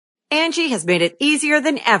Angie has made it easier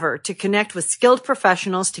than ever to connect with skilled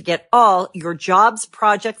professionals to get all your jobs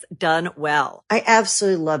projects done well. I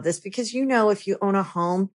absolutely love this because, if you own a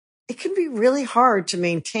home, it can be really hard to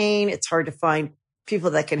maintain. It's hard to find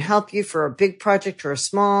people that can help you for a big project or a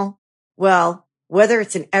small. Well, whether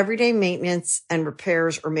it's in everyday maintenance and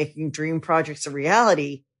repairs or making dream projects a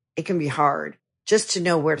reality, it can be hard just to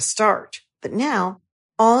know where to start. But now,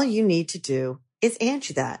 all you need to do is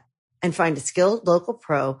Angie that and find a skilled local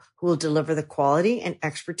pro who will deliver the quality and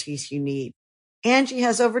expertise you need. Angie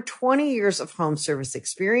has over 20 years of home service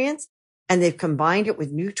experience, and they've combined it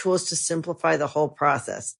with new tools to simplify the whole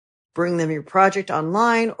process. Bring them your project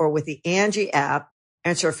online or with the Angie app,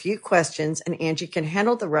 answer a few questions, and Angie can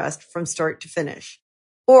handle the rest from start to finish.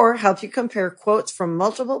 Or help you compare quotes from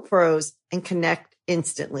multiple pros and connect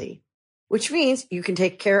instantly, which means you can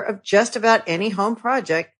take care of just about any home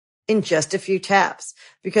project in just a few taps.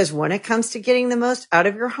 Because when it comes to getting the most out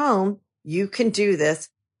of your home, you can do this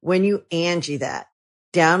when you Angie that.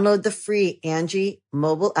 Download the free Angie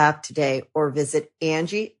mobile app today or visit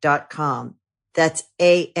Angie.com. That's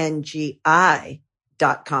ANGI.com.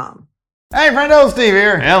 Hey, friendo, Steve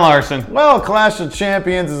here. And Larson. Well, Clash of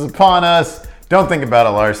Champions is upon us. Don't think about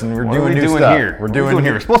it, Larson. We're doing new stuff. Here? We're doing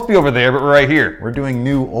here. We're supposed to be over there, but we're right here. We're doing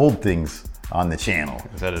new old things on the channel.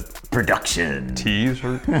 Is that a production tease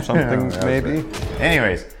or something? Maybe.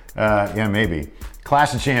 Anyways, maybe.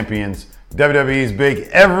 Clash of Champions, WWE's big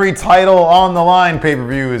every title on the line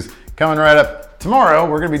pay-per-view is coming right up tomorrow.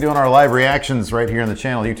 We're going to be doing our live reactions right here on the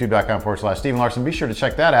channel, youtube.com/Steven Larson. Be sure to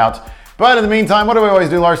check that out. But in the meantime, what do we always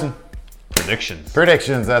do, Larson? Predictions.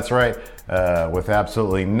 Predictions, that's right. With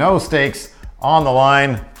absolutely no stakes on the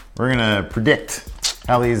line, we're gonna predict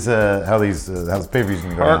how these pay-per-views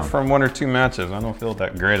gonna go Apart down. from one or two matches, I don't feel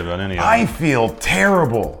that great about any of them. I feel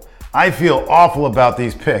terrible. I feel awful about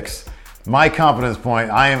these picks. My confidence point,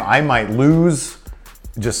 I might lose.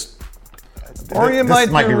 Or you might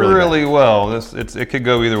do really well. It could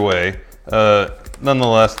go either way.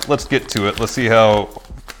 Nonetheless, let's get to it. Let's see how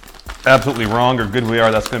absolutely wrong or good we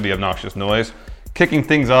are. That's going to be obnoxious noise. Kicking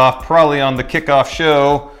things off, probably on the kickoff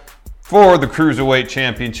show for the Cruiserweight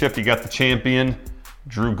Championship. You got the champion,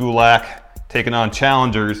 Drew Gulak, taking on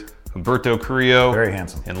challengers, Humberto Carrillo. Very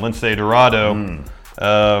handsome. And Lince Dorado.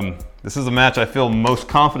 This is a match I feel most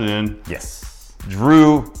confident in. Yes.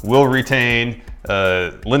 Drew will retain.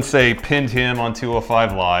 Lince pinned him on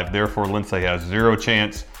 205 Live. Therefore, Lince has zero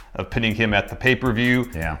chance of pinning him at the pay-per-view.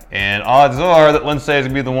 Yeah. And odds are that Lince is going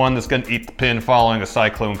to be the one that's going to eat the pin following a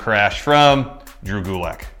cyclone crash from Drew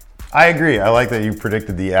Gulak. I agree. I like that you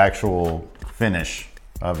predicted the actual finish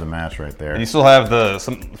of the match right there. And you still have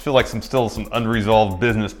still some unresolved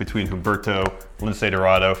business between Humberto, Lince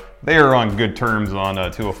Dorado. They are on good terms on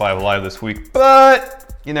 205 Live this week,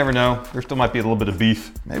 but you never know. There still might be a little bit of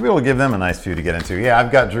beef. Maybe we'll give them a nice feud to get into. Yeah,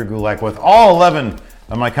 I've got Drew Gulak with all 11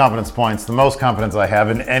 of my confidence points, the most confidence I have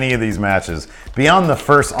in any of these matches. Beyond the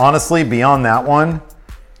first, honestly, beyond that one,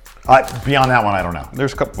 I don't know.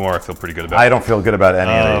 There's a couple more I feel pretty good about. I don't feel good about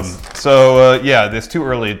any of these. Yeah, it's too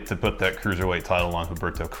early to put that Cruiserweight title on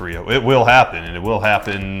Humberto Carrillo. It will happen, and it will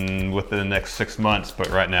happen within the next 6 months, but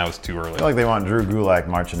right now it's too early. I feel like they want Drew Gulak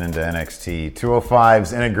marching into NXT.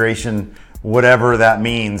 205's integration, whatever that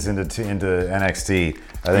means, into NXT.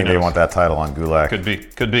 I think they want that title on Gulak.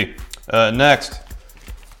 Could be. Next.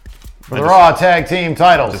 For the Raw Tag Team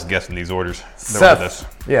titles. Just guessing these orders.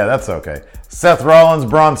 Yeah, that's okay. Seth Rollins,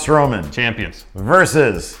 Braun Strowman. Champions.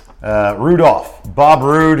 Versus Rudolph, Bob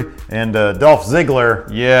Roode, and Dolph Ziggler.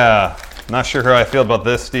 Yeah, not sure how I feel about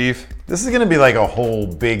this, Steve. This is going to be like a whole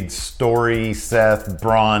big story. Seth,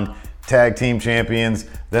 Braun, Tag Team Champions.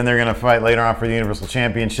 Then they're going to fight later on for the Universal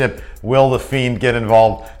Championship. Will The Fiend get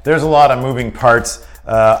involved? There's a lot of moving parts.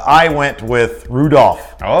 I went with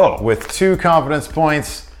Rudolph. Oh. With 2 confidence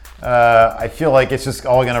points. I feel like it's just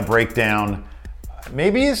all going to break down.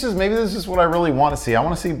 Maybe this is what I really want to see. I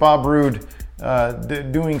want to see Bob Roode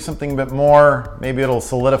doing something a bit more. Maybe it'll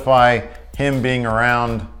solidify him being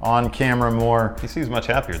around on camera more. He seems much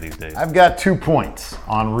happier these days. I've got 2 points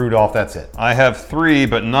on Rudolph. That's it. I have 3,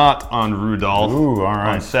 but not on Rudolph. Ooh, all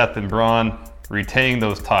right. On Seth and Braun retaining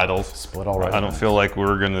those titles. Split all right. I don't feel like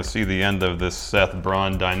we're going to see the end of this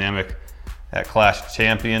Seth-Braun dynamic at Clash of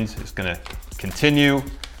Champions. It's going to continue.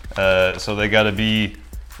 So they got to be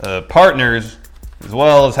partners as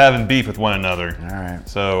well as having beef with one another. All right.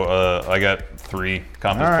 So I got 3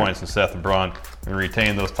 confidence points in Seth and Braun. And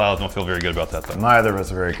retain those titles. Don't feel very good about that, though. Neither of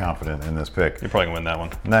us are very confident in this pick. You're probably going to win that one.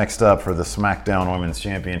 Next up for the SmackDown Women's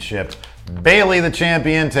Championship, Bayley the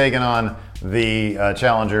champion taking on the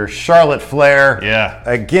challenger, Charlotte Flair. Yeah.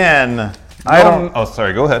 Again, Oh,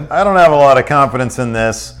 sorry. Go ahead. I don't have a lot of confidence in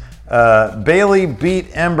this. Bayley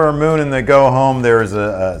beat Ember Moon in the go-home. There was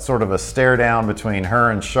a sort of a stare down between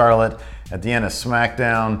her and Charlotte at the end of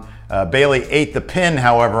SmackDown. Bayley ate the pin,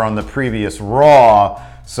 however, on the previous Raw.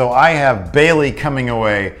 So I have Bayley coming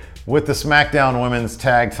away with the SmackDown Women's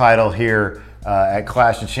Tag title here at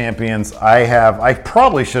Clash of Champions. I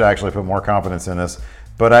probably should actually put more confidence in this,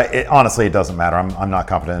 but honestly, it doesn't matter. I'm not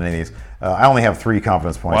confident in any of these. I only have 3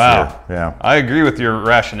 confidence points here. Yeah. I agree with your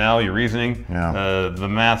rationale, your reasoning. Yeah. The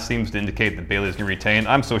math seems to indicate that Bayley's going to retain.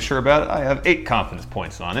 I'm so sure about it, I have 8 confidence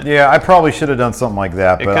points on it. Yeah, I probably should have done something like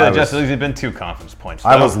that. It could have just as easily been 2 confidence points.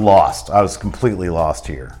 I was lost. I was completely lost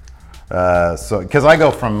here. Because I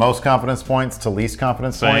go from most confidence points to least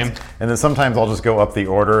confidence points, and then sometimes I'll just go up the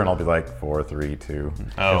order and I'll be like 4, 3, 2.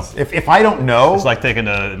 Oh, if I don't know, it's like taking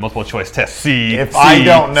a multiple choice test. I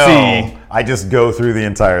don't know, I just go through the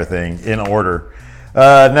entire thing in order.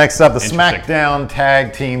 Next up, the SmackDown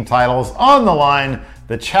Tag Team titles on the line.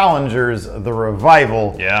 The challengers, the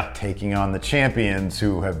Revival, taking on the champions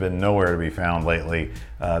who have been nowhere to be found lately.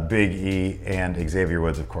 Big E and Xavier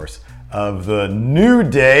Woods, of course, of the New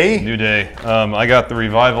Day. New Day. I got the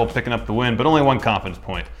Revival picking up the win, but only 1 confidence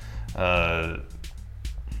point.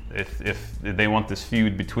 If they want this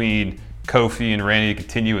feud between Kofi and Randy to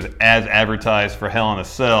continue as advertised for Hell in a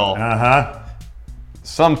Cell,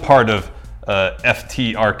 some part of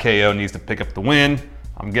FTRKO needs to pick up the win.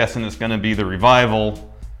 I'm guessing it's going to be the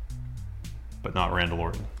Revival, but not Randall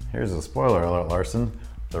Orton. Here's a spoiler alert, Larson.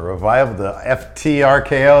 The Revival, the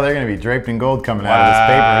FTRKO, they're going to be draped in gold coming out of this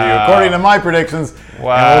pay-per-view, according to my predictions.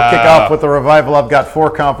 Wow. And we'll kick off with the Revival. I've got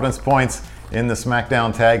 4 confidence points in the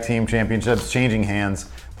SmackDown Tag Team Championships changing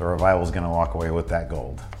hands. The Revival's going to walk away with that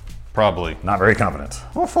gold. Probably. Not very confident.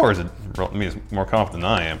 How far is it? Me is more confident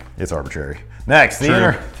than I am. It's arbitrary. Next,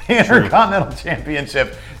 the Intercontinental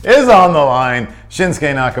Championship is on the line.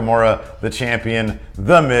 Shinsuke Nakamura, the champion.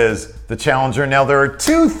 The Miz, the challenger. Now, there are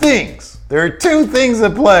 2 things. There are 2 things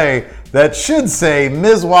at play that should say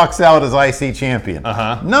Miz walks out as IC champion.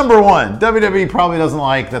 Number 1, WWE probably doesn't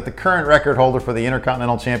like that the current record holder for the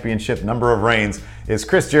Intercontinental Championship number of reigns is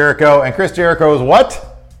Chris Jericho. And Chris Jericho is what?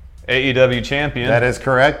 AEW champion. That is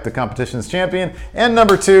correct. The competition's champion. And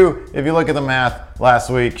number 2, if you look at the math, last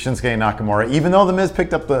week, Shinsuke Nakamura, even though The Miz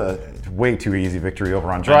picked up the way too easy victory over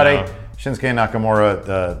Andrade, Shinsuke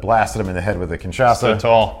Nakamura blasted him in the head with a Kinshasa. So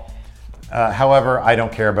tall. However, I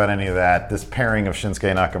don't care about any of that. This pairing of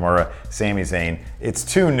Shinsuke Nakamura, Sami Zayn, it's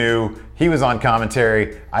too new. He was on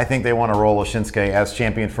commentary. I think they want to roll a Shinsuke as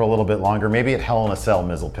champion for a little bit longer. Maybe at Hell in a Cell,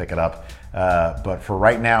 Miz will pick it up. But for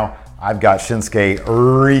right now, I've got Shinsuke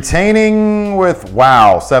retaining with,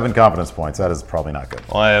 7 confidence points. That is probably not good.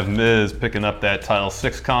 Well, I have Miz picking up that title.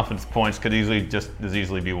 6 confidence points could just as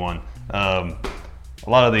easily be 1. A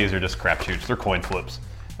lot of these are just crapshoots. They're coin flips.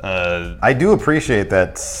 I do appreciate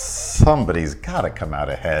that somebody's got to come out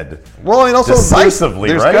ahead. Well, and also decisively,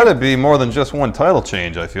 there's right? got to be more than just 1 title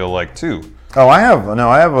change, I feel like, too. Oh, I have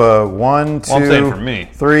a 1, 2, I'm saying for me.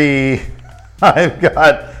 3. I've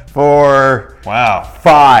got 4. Wow.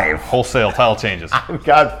 5. Wholesale title changes. I've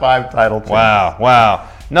got 5 title changes. Wow.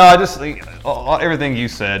 No, I just think everything you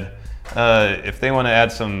said, if they want to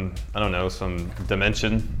add some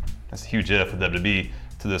dimension, that's a huge if with WWE,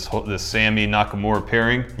 to this Sami Nakamura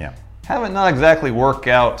pairing. Have it not exactly work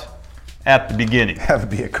out at the beginning. Have it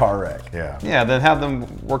be a car wreck. Yeah, then have them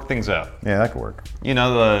work things out. Yeah, that could work. You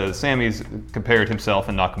know, Sami's compared himself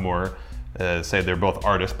and Nakamura, say they're both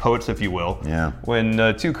artists, poets, if you will. Yeah.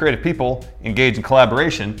 When 2 creative people engage in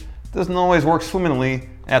collaboration, it doesn't always work swimmingly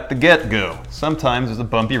at the get-go. Sometimes there's a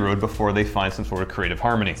bumpy road before they find some sort of creative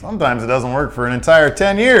harmony. Sometimes it doesn't work for an entire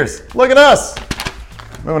 10 years. Look at us.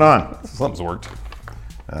 Moving on. Something's worked.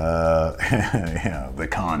 The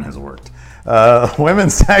con has worked.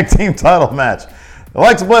 Women's Tag Team title match.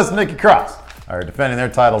 Alexa Bliss and Nikki Cross are defending their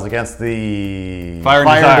titles against the Fire and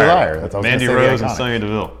Desire. That's what Mandy Rose and Sonya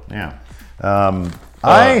Deville. Yeah.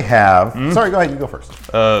 I have... Sorry, go ahead. You go first.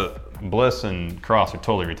 Bliss and Cross are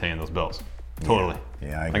totally retaining those belts. Totally.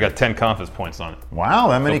 Yeah, I got 10 confidence points on it. Wow,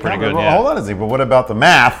 that many confidence. Good, yeah. Hold on a second. But what about the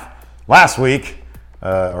math? Last week,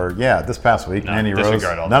 this past week, Mandy Rose.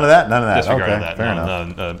 All none of that. Disregard okay, that. Fair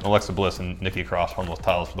enough. Alexa Bliss and Nikki Cross won those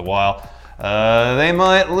titles for the while. They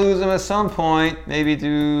might lose them at some point, maybe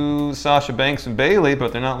to Sasha Banks and Bayley,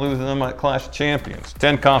 but they're not losing them at Clash of Champions.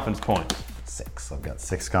 10 confidence points. 6. I've got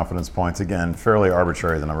 6 confidence points. Again, fairly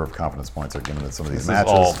arbitrary the number of confidence points are given in some of these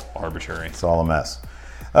matches. It's all arbitrary. It's all a mess.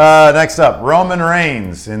 Next up, Roman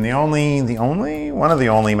Reigns in one of the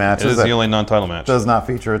only matches. It is the only non-title match. Does not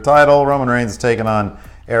feature a title. Roman Reigns is taking on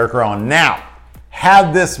Eric Rowan. Now,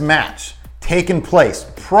 had this match taken place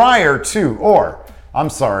prior to,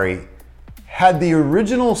 had the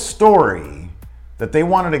original story that they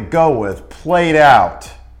wanted to go with played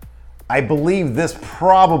out, I believe this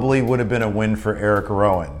probably would have been a win for Eric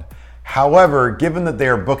Rowan. However, given that they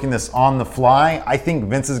are booking this on the fly, I think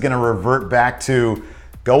Vince is going to revert back to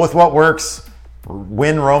go with what works,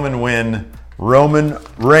 win Roman win, Roman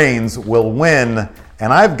Reigns will win,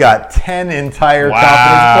 and I've got 10 entire confidence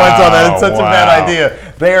points on that. It's such a bad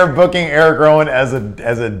idea. They are booking Eric Rowan as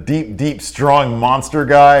a deep, strong monster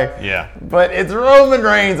guy. Yeah. But it's Roman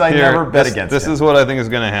Reigns. I never bet against him. This is what I think is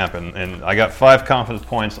going to happen, and I got 5 confidence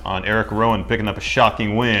points on Eric Rowan picking up a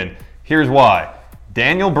shocking win. Here's why.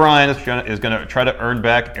 Daniel Bryan is going to try to earn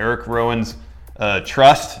back Eric Rowan's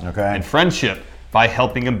trust and friendship by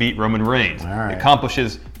helping him beat Roman Reigns. It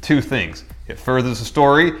accomplishes 2 things. It furthers the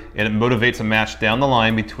story, and it motivates a match down the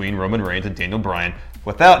line between Roman Reigns and Daniel Bryan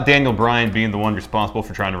without Daniel Bryan being the one responsible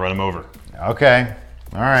for trying to run him over. Okay.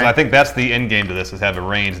 All right. So I think that's the end game to this, is have a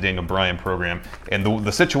Reigns-Daniel Bryan program. And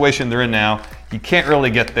the situation they're in now, you can't really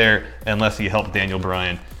get there unless you help Daniel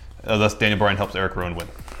Bryan, unless Daniel Bryan helps Eric Rowan win.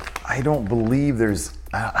 I don't believe there's...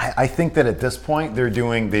 I think that at this point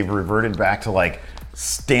they've reverted back to like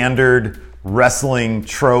standard wrestling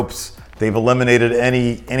tropes. They've eliminated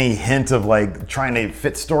any hint of like trying to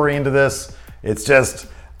fit story into this. It's just,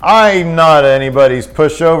 I'm not anybody's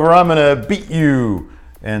pushover. I'm gonna beat you,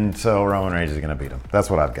 and so Roman Reigns is gonna beat him.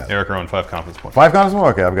 That's what I've got. Eric Rowan, 5 confidence points. 5 confidence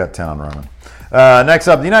points. Okay, I've got 10 on Roman. Next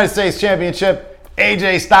up, the United States Championship.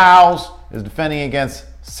 AJ Styles is defending against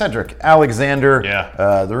Cedric Alexander.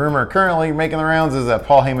 Yeah. The rumor currently making the rounds is that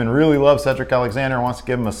Paul Heyman really loves Cedric Alexander and wants to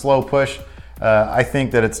give him a slow push. I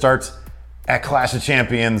think that it starts at Clash of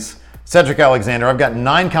Champions. Cedric Alexander, I've got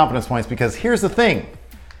 9 confidence points because here's the thing.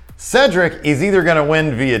 Cedric is either going to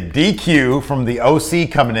win via DQ from the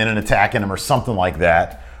OC coming in and attacking him or something like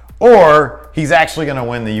that, or he's actually going to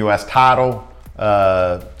win the U.S. title.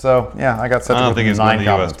 So, yeah, I got Cedric. I don't think with it's 9 going to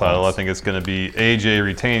the U.S. confidence title. points. I think it's going to be AJ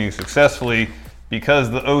retaining successfully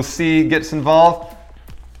because the OC gets involved,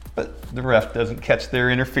 but the ref doesn't catch their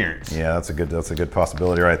interference. Yeah, that's a good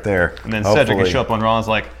possibility right there. And then Cedric can show up on Raw and is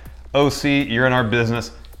like, OC, you're in our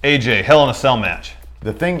business. AJ, Hell in a Cell match.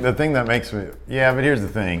 The thing that makes me, yeah, but here's the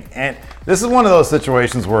thing. And this is one of those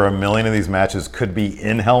situations where a million of these matches could be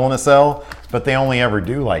in Hell in a Cell, but they only ever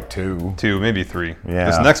do like 2. 2, maybe 3. Yeah.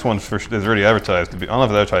 This next one is already advertised. I don't know if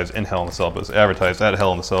it's advertised in Hell in a Cell, but it's advertised at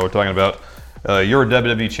Hell in a Cell. We're talking about your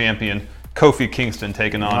WWE champion, Kofi Kingston,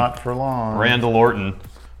 taking on Not for long. Randall Orton.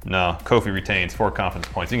 No, Kofi retains 4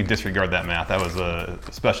 confidence points. You can disregard that math. That was a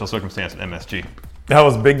special circumstance at MSG. That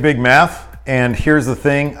was big math. And here's the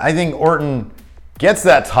thing. I think Orton gets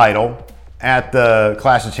that title at the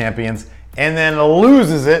Clash of Champions and then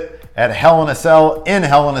loses it at Hell in a Cell in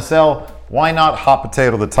Hell in a Cell. Why not hot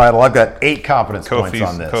potato the title? I've got 8 confidence points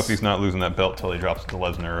on this. Kofi's not losing that belt till he drops it to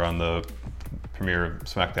Lesnar on the premiere of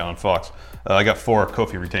SmackDown on Fox. I got 4.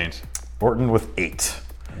 Kofi retains. Orton with 8.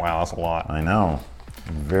 Wow, that's a lot. I know.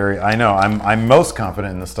 I know. I'm most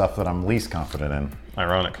confident in the stuff that I'm least confident in.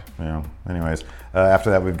 Ironic. Yeah. Anyways, after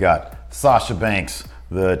that we've got Sasha Banks,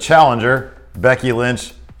 the challenger, Becky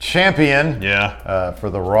Lynch, champion. Yeah. For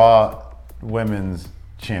the Raw Women's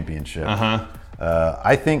Championship.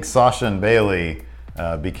 I think Sasha and Bayley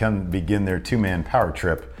begin their 2-man power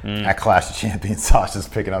trip at Clash of Champions. Sasha's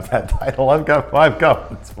picking up that title. I've got 5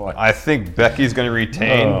 confidence points. I think Becky's going to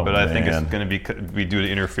retain, but I think man. it's going to be due to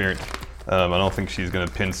interference. I don't think she's going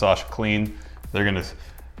to pin Sasha clean. They're going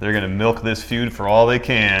to milk this feud for all they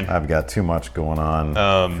can. I've got too much going on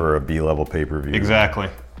for a B-level pay-per-view. Exactly.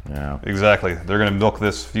 Yeah. Exactly. They're going to milk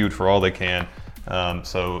this feud for all they can.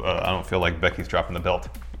 So I don't feel like Becky's dropping the belt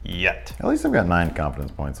yet. At least I've got 9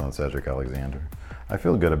 confidence points on Cedric Alexander. I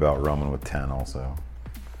feel good about Roman with 10 also.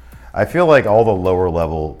 I feel like all the lower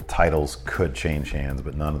level titles could change hands,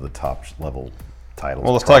 but none of the top level titles.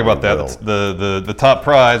 Well, let's talk about that. Will. The top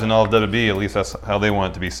prize in all of WWE, at least that's how they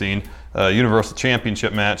want it to be seen. Universal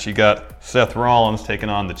Championship match. You got Seth Rollins taking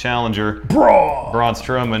on the challenger, Braun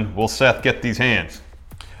Strowman. Will Seth get these hands?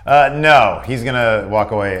 No, he's gonna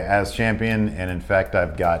walk away as champion, and in fact,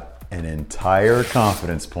 I've got an entire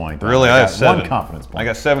confidence point. Really, I have 7. 1 confidence point. I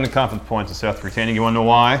got 7 confidence points of Seth retaining. You want to know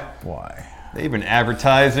why? Why? They've been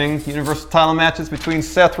advertising Universal title matches between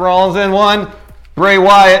Seth Rollins and one Bray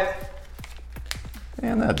Wyatt.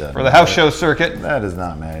 Man, that doesn't for the house show circuit. That does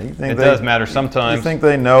not matter. You think it does matter sometimes. You think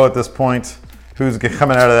they know at this point who's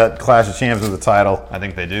coming out of that Clash of Champions with the title? I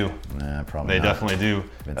think they do. Nah, probably they not. Definitely do.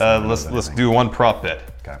 Let's do one prop bet.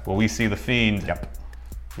 Okay. Will we see the Fiend? Yep.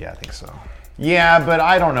 Yeah, I think so. Yeah, but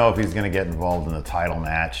I don't know if he's going to get involved in the title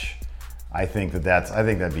match. I think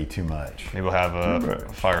that'd be too much. Maybe we'll have a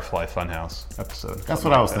Firefly Funhouse episode. That's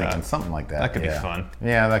what I was thinking. Something like that. That could be fun.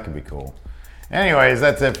 Yeah, that could be cool. Anyways,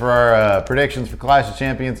 that's it for our predictions for Clash of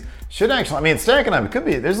Champions. Should actually, I mean, it's stacking up. It could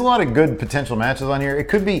be, there's a lot of good potential matches on here. It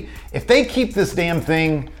could be, if they keep this damn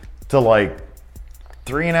thing to like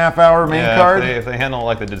 3.5 hour main card. If they handle it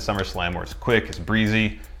like they did SummerSlam, where it's quick, it's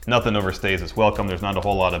breezy, nothing overstays its welcome, there's not a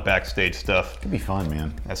whole lot of backstage stuff. It could be fun,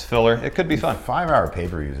 man. As filler, it could be fun. 5 hour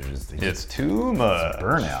pay-per-views are just, it's too much. It's a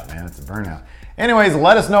burnout, man. It's a burnout. Anyways,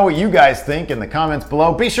 let us know what you guys think in the comments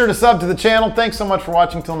below. Be sure to sub to the channel. Thanks so much for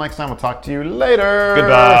watching. Till next time, we'll talk to you later.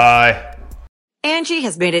 Goodbye. Angie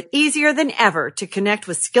has made it easier than ever to connect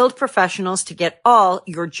with skilled professionals to get all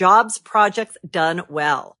your jobs projects done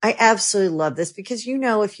well. I absolutely love this because, you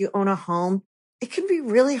know, if you own a home, it can be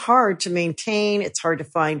really hard to maintain. It's hard to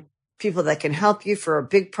find people that can help you for a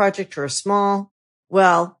big project or a small.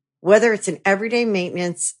 Well, whether it's in everyday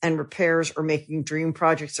maintenance and repairs or making dream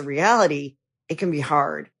projects a reality, it can be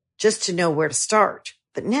hard just to know where to start.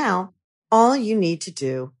 But now all you need to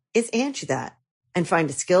do is Angie that and find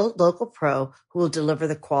a skilled local pro who will deliver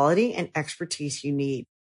the quality and expertise you need.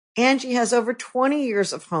 Angie has over 20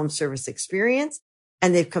 years of home service experience,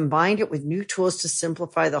 and they've combined it with new tools to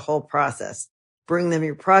simplify the whole process. Bring them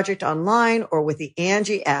your project online or with the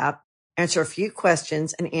Angie app, answer a few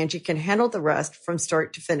questions, and Angie can handle the rest from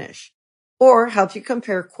start to finish. Or help you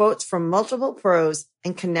compare quotes from multiple pros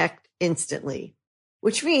and connect instantly,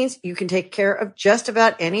 which means you can take care of just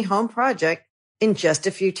about any home project in just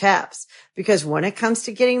a few taps. Because when it comes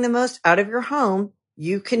to getting the most out of your home,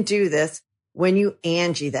 you can do this when you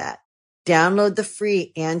Angie that. Download the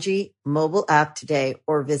free Angie mobile app today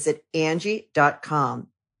or visit Angie.com.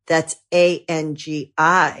 That's ANGI.com.